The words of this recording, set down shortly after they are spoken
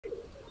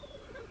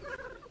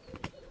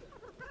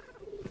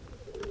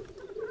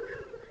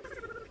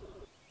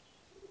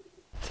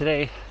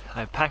today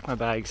I packed my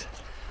bags.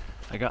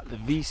 I got the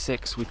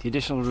V6 with the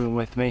additional room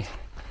with me.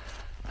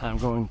 I'm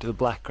going to the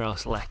black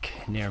grouse lek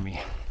near me.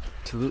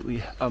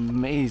 Absolutely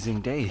amazing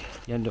day,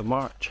 the end of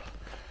March.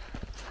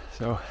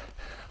 So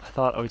I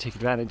thought I would take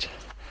advantage.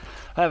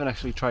 I haven't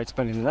actually tried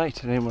spending the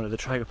night in any one of the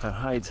Tragopan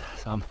hides,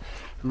 so I'm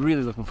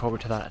really looking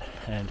forward to that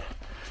and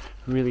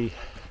really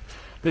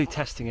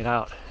testing it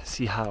out,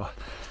 see how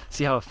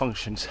it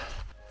functions.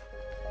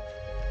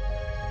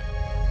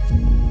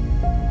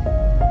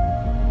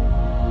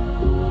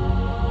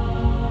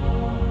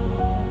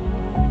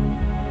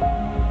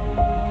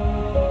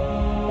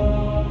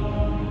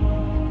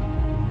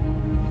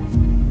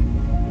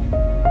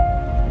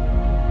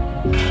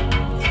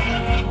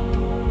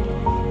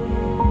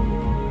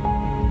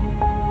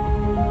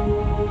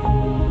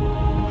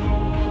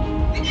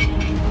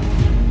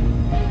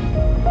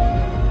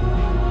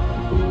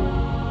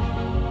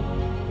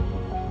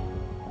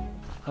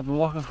 I've been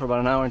walking for about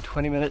an hour and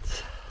 20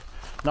 minutes,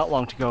 not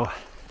long to go.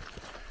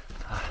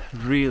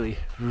 Really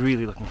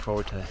looking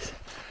forward to this.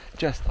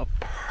 Just a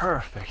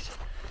perfect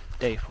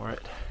day for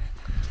it.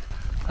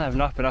 I have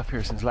not been up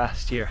here since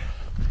last year.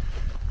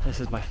 This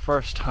is my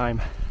first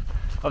time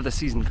of the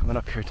season coming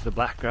up here to the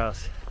black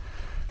grouse.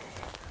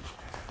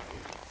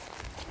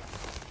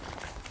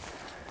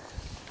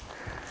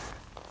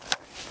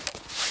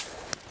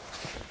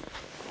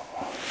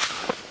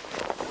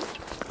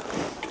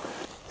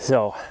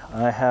 So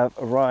I have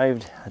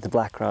arrived at the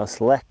black grouse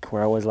lek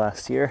where I was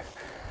last year.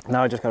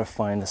 Now I just gotta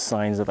find the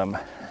signs of them.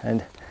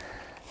 And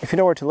if you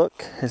know where to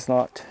look, it's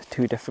not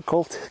too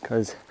difficult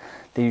because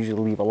they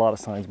usually leave a lot of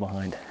signs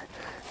behind.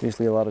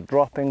 Usually a lot of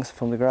droppings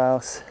from the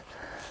grouse,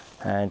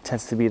 and it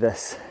tends to be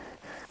this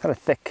kind of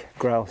thick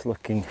grouse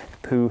looking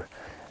poo.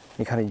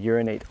 You kind of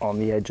urinate on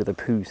the edge of the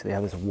poo, so they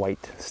have this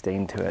white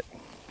stain to it.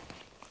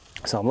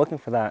 So I'm looking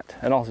for that,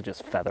 and also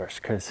just feathers,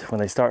 because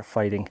when they start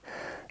fighting,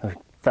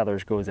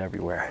 feathers goes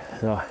everywhere.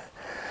 So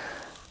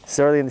it's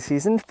early in the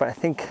season, but I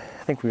think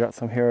we got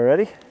some here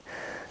already.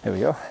 There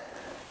we go.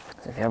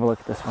 So if you have a look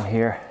at this one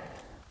here,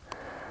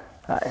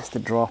 that is the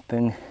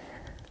dropping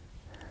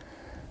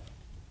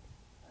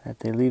that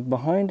they leave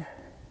behind.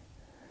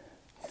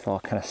 It's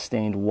all kind of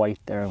stained white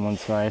there on one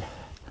side.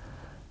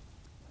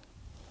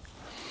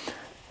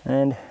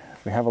 And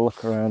if we have a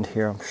look around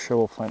here, I'm sure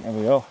we'll find, there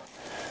we go,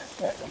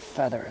 there's a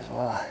feather as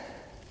well.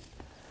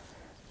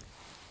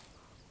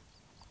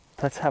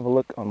 Let's have a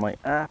look on my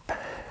app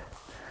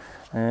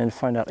and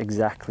find out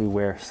exactly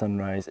where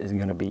sunrise is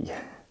going to be.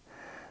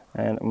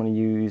 And I'm going to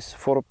use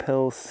photo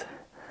pills.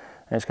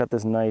 And it's got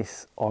this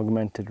nice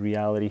augmented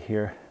reality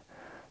here,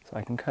 so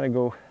I can kind of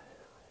go,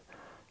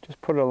 just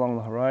put it along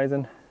the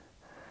horizon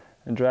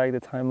and drag the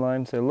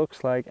timeline. So it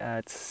looks like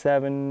at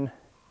 7:10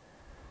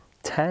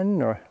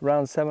 or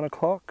around 7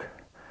 o'clock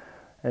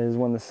is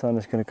when the sun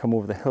is going to come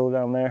over the hill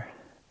down there.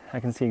 I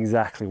can see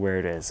exactly where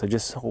it is, so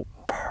just so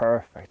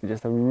perfect.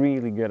 Just a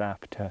really good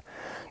app to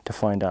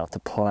find out, to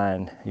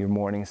plan your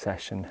morning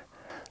session.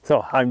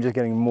 So I'm just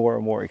getting more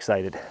and more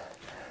excited.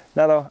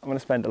 Now though, I'm going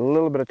to spend a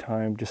little bit of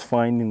time just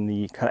finding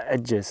the kind of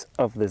edges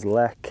of this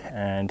lek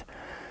and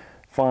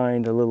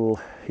find a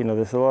little, you know,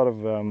 there's a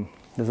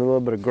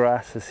little bit of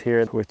grasses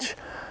here which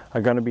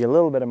are going to be a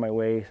little bit in my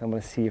way. So I'm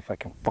going to see if I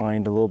can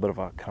find a little bit of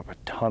a kind of a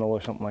tunnel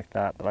or something like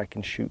that I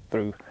can shoot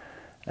through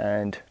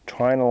and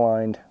try and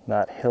align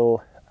that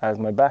hill as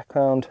my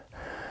background.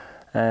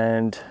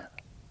 And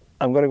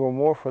I'm going to go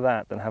more for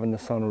that than having the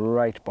sun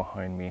right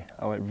behind me.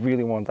 I would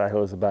really want that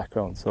hill as a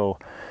background. So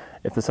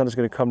if the sun is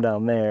going to come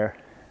down there,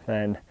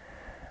 then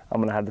I'm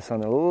going to have the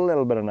sun at a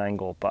little bit of an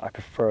angle, but I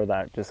prefer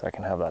that just so I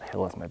can have that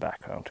hill as my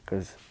background,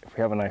 because if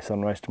we have a nice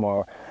sunrise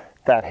tomorrow,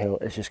 that hill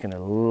is just going to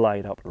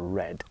light up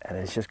red and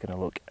it's just going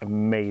to look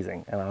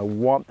amazing, and I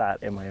want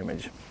that in my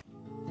image.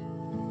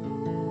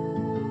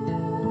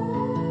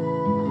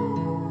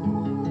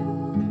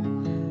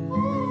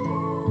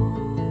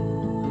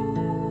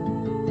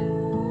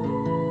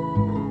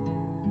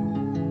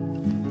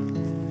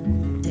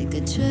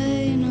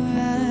 Train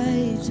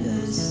ride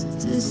just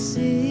to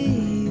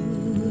see you,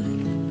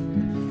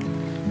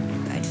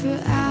 ride for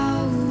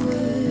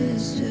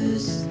hours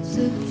just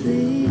to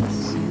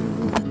please you.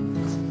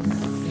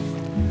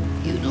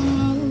 You don't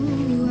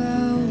know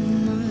how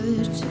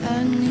much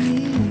I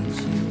need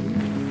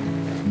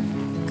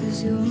you, 'cause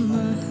you're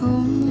my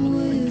home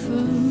away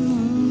from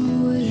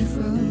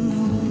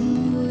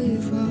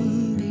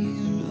being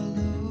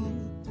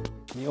alone.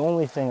 The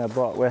only thing I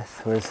brought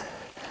with was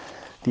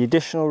the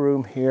additional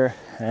room here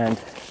and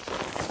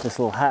this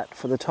little hat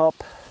for the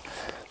top,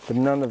 but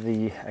none of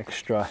the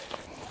extra,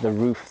 the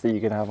roof that you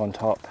can have on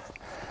top.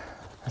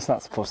 It's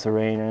not supposed to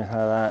rain or anything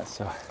like that,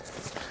 so,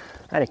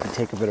 and it can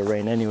take a bit of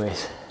rain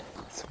anyways.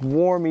 It's a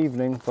warm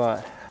evening,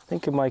 but I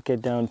think it might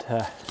get down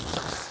to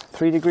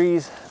 3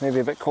 degrees, maybe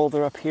a bit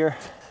colder up here.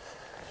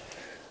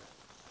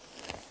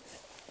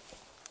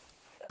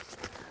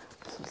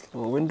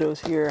 Little windows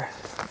here,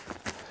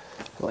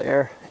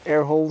 little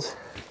air holes.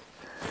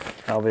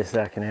 Obviously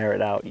I can air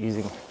it out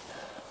using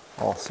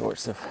all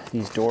sorts of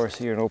these doors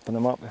here and open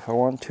them up if I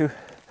want to.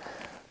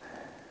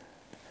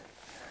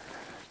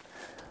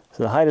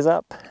 So the hide is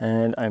up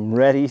and I'm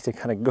ready to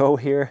kind of go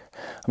here.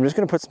 I'm just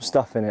going to put some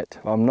stuff in it.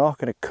 I'm not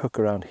going to cook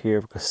around here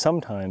because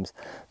sometimes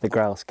the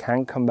grouse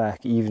can come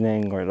back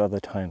evening or at other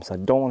times. So I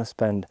don't want to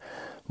spend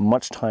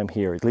much time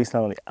here, at least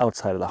not on the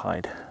outside of the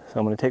hide. So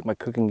I'm going to take my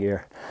cooking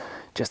gear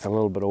just a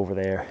little bit over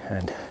there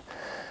and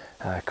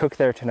cook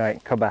there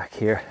tonight, come back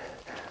here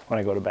when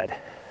I go to bed.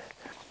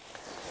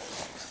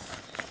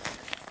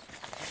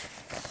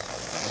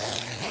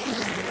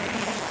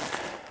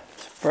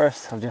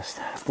 First, I'll just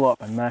blow up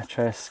my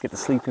mattress, get the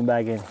sleeping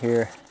bag in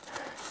here,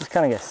 just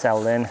kind of get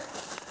settled in.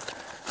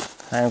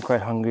 I am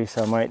quite hungry,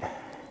 so I might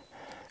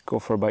go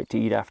for a bite to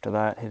eat after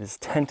that. It is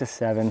 10 to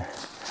 7.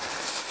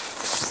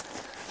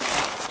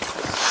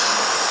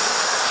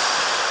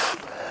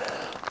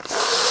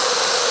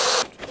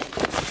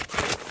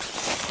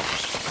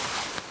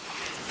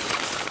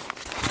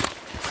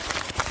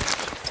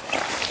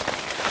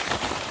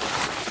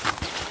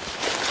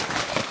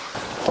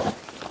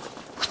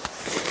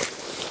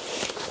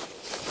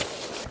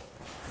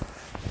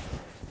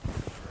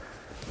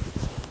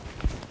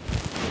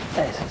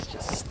 This is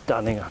just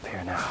stunning up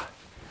here now.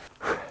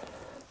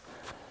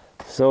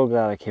 So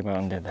glad I came out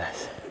and did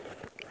this.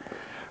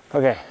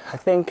 Okay, I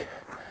think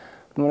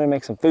I'm gonna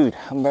make some food.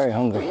 I'm very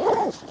hungry.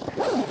 Yeah,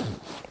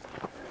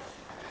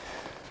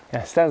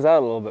 it stands out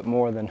a little bit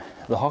more than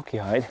the hockey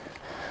hide.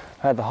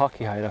 I had the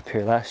hockey hide up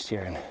here last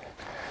year and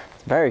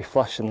it's very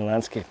flush in the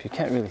landscape. You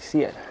can't really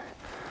see it.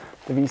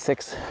 The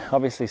V6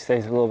 obviously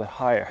stays a little bit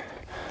higher,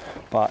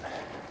 but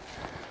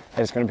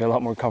it's gonna be a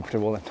lot more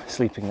comfortable than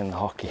sleeping in the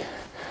hockey.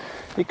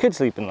 You could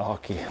sleep in the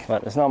hockey,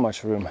 but there's not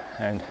much room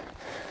and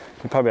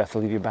you probably have to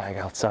leave your bag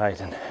outside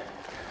and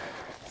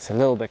it's a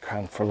little bit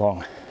cramped for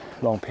long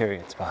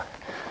periods, but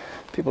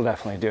people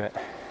definitely do it.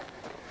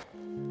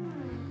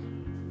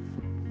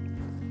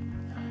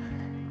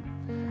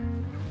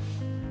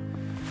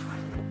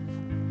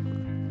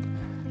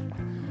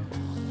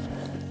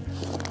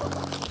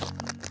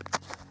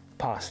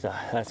 Pasta,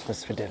 that's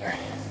what's for dinner.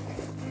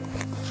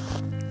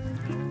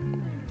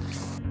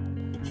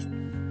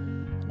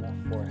 Enough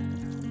for it.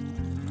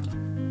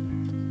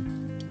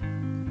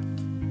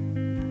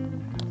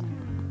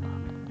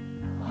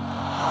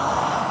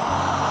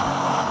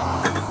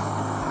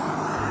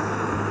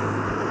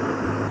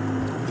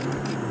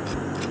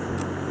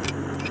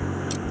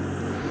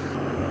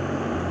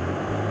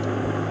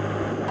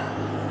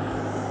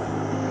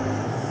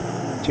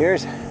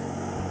 Cheers.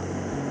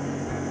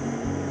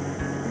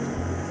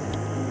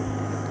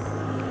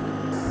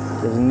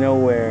 There's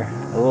nowhere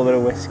a little bit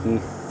of whiskey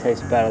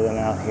tastes better than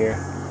out here.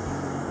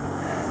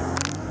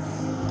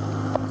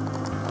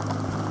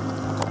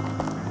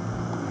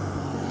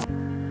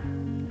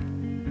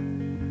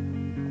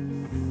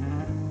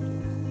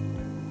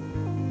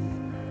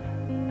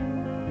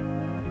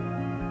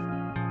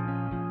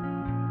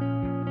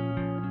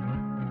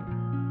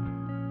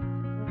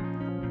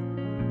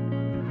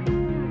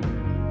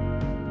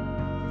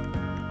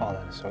 Oh,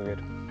 that is so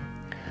good.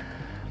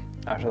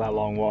 After that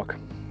long walk,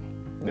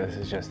 this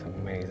is just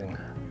amazing.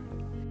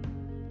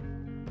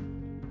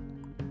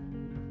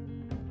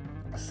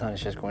 The sun is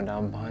just going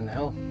down behind the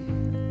hill.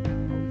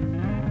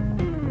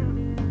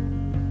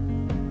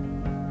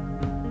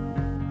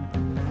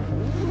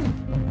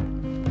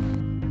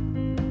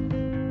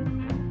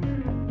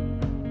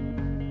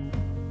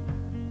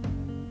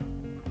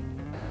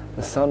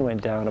 The sun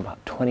went down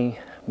about 20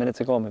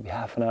 minutes ago, maybe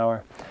half an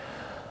hour.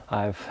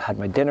 I've had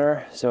my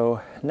dinner,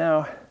 so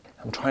now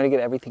I'm trying to get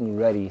everything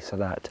ready so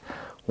that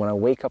when I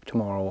wake up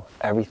tomorrow,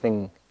 I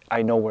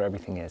know where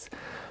everything is,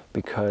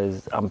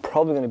 because I'm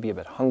probably going to be a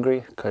bit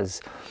hungry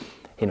because,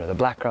 you know, the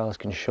black grouse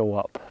can show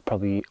up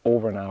probably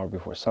over an hour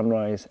before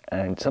sunrise,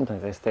 and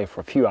sometimes they stay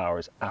for a few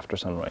hours after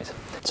sunrise.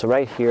 So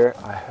right here,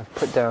 I have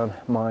put down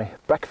my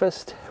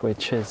breakfast,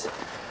 which is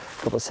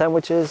a couple of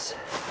sandwiches.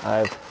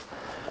 I've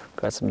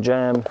got some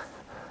jam,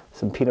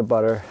 some peanut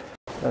butter.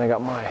 Then I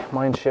got my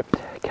mine shipped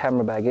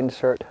camera bag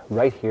insert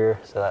right here.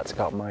 So that's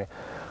got my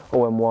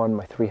OM1,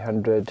 my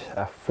 300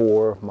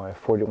 f4, my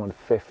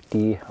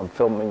 4150. I'm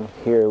filming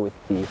here with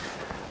the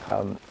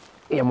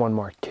EM1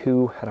 Mark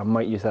II, and I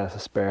might use that as a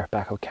spare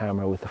backup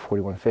camera with the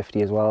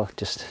 4150 as well,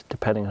 just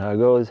depending on how it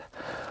goes.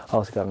 I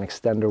also got an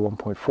extender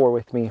 1.4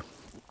 with me.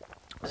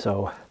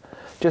 So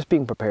just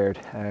being prepared,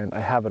 and I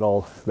have it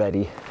all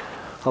ready.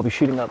 I'll be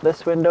shooting out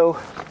this window.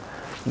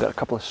 I've got a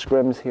couple of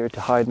scrims here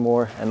to hide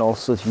more, and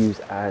also to use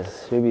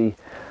as maybe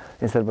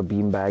instead of a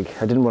bean bag.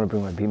 I didn't want to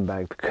bring my bean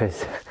bag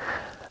because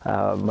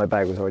my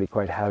bag was already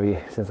quite heavy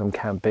since I'm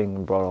camping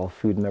and brought all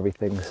food and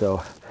everything,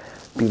 so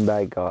bean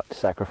bag got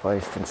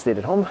sacrificed and stayed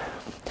at home.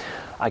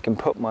 I can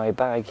put my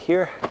bag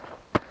here.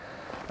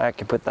 I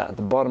can put that at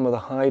the bottom of the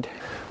hide.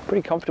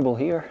 Pretty comfortable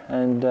here,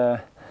 and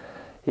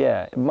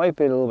yeah, it might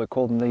be a little bit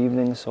cold in the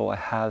evening, so I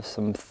have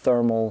some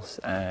thermals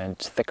and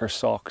thicker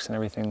socks and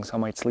everything, so I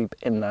might sleep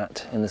in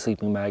that, in the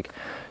sleeping bag,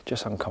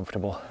 just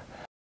uncomfortable.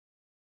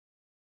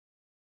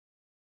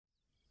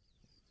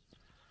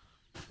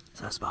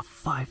 So it's about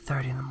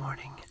 5:30 in the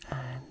morning,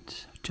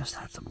 and just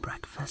had some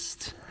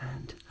breakfast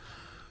and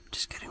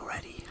just getting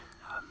ready.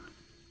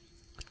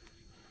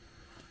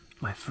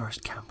 My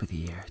first camp of the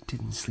year.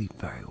 Didn't sleep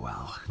very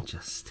well,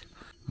 just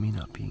me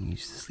not being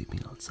used to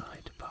sleeping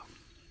outside, but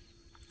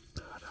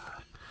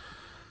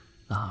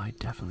the hide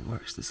definitely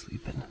works to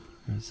sleep in.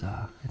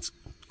 It's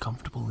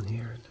comfortable in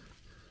here and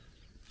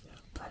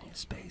plenty of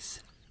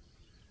space.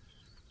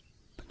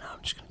 But now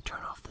I'm just going to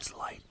turn off this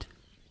light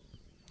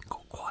and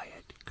go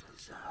quiet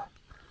because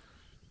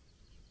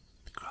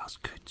the grouse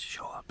could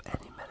show up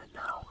any minute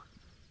now.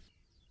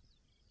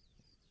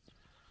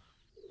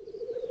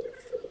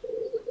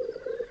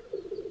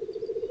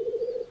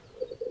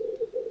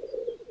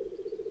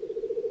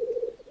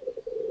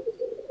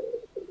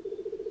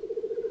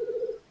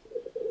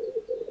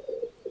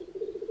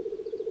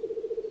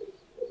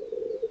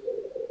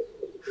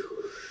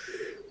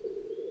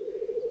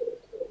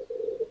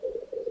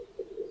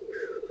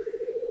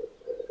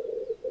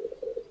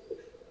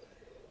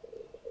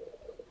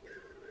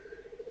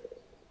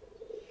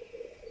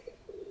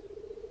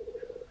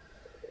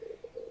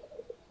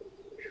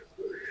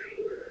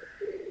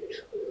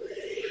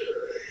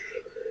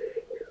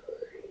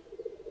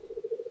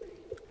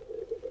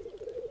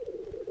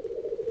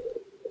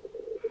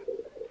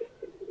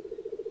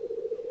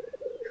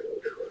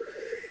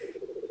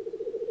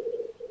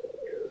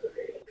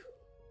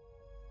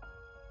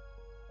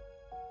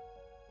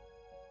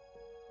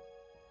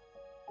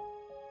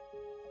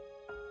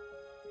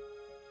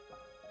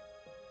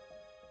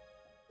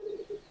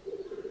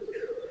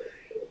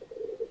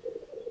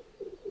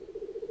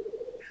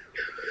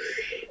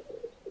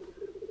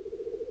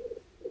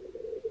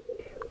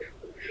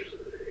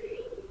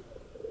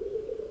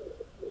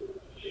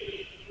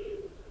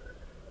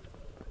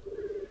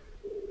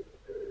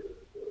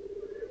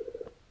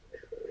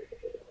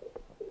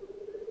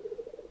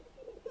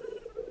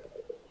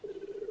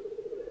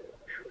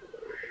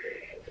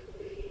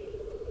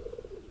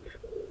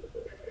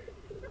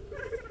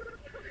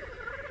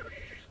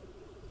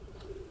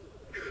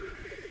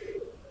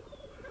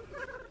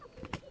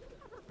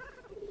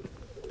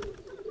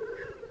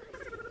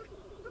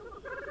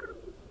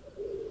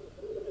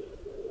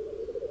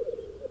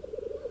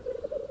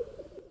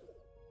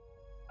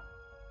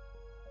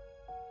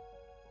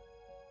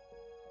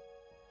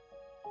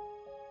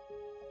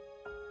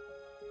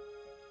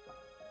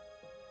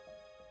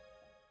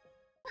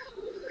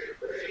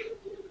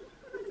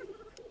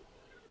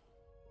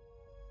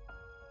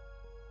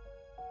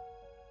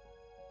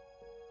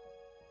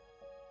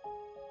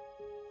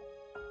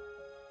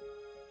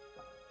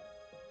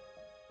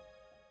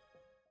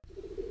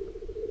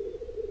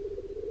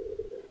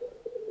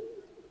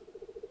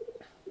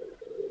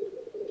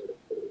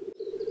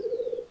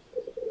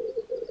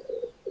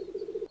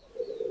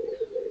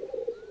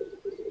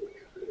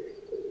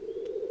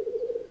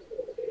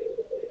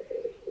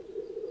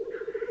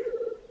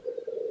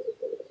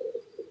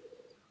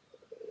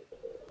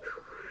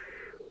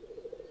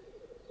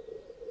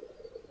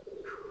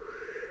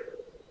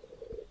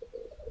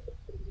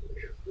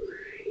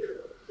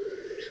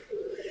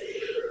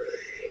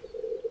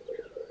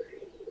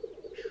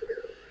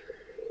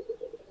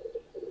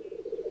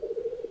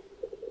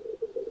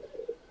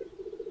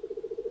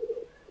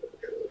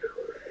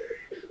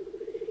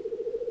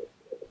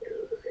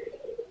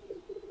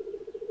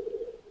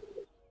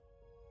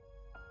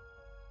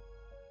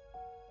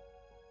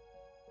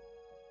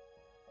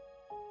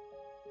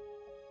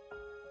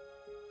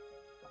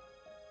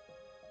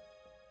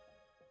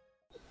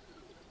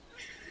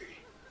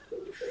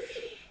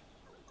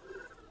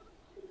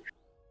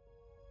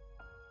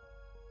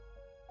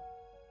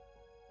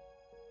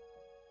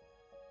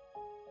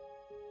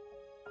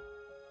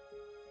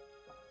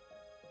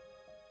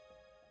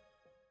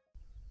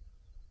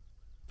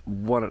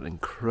 What an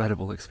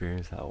incredible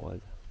experience that was.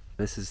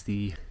 This is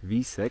the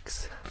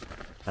V6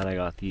 and I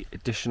got the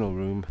additional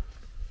room.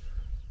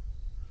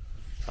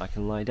 I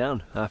can lie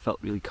down. I felt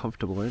really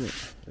comfortable in it.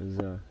 It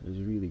was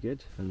really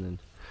good. And then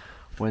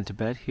went to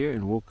bed here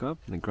and woke up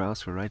and the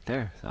grouse were right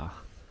there. So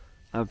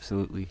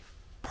absolutely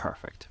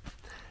perfect.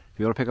 If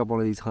you want to pick up one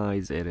of these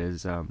hides, it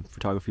is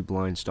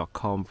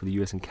photographyblinds.com for the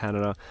US and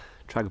Canada,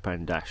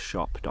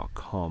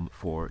 Tragopan-shop.com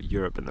for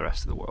Europe and the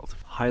rest of the world.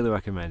 Highly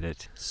recommend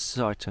it.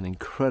 Such an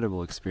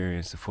incredible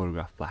experience to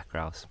photograph black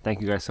grouse.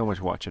 Thank you guys so much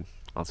for watching.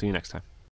 I'll see you next time.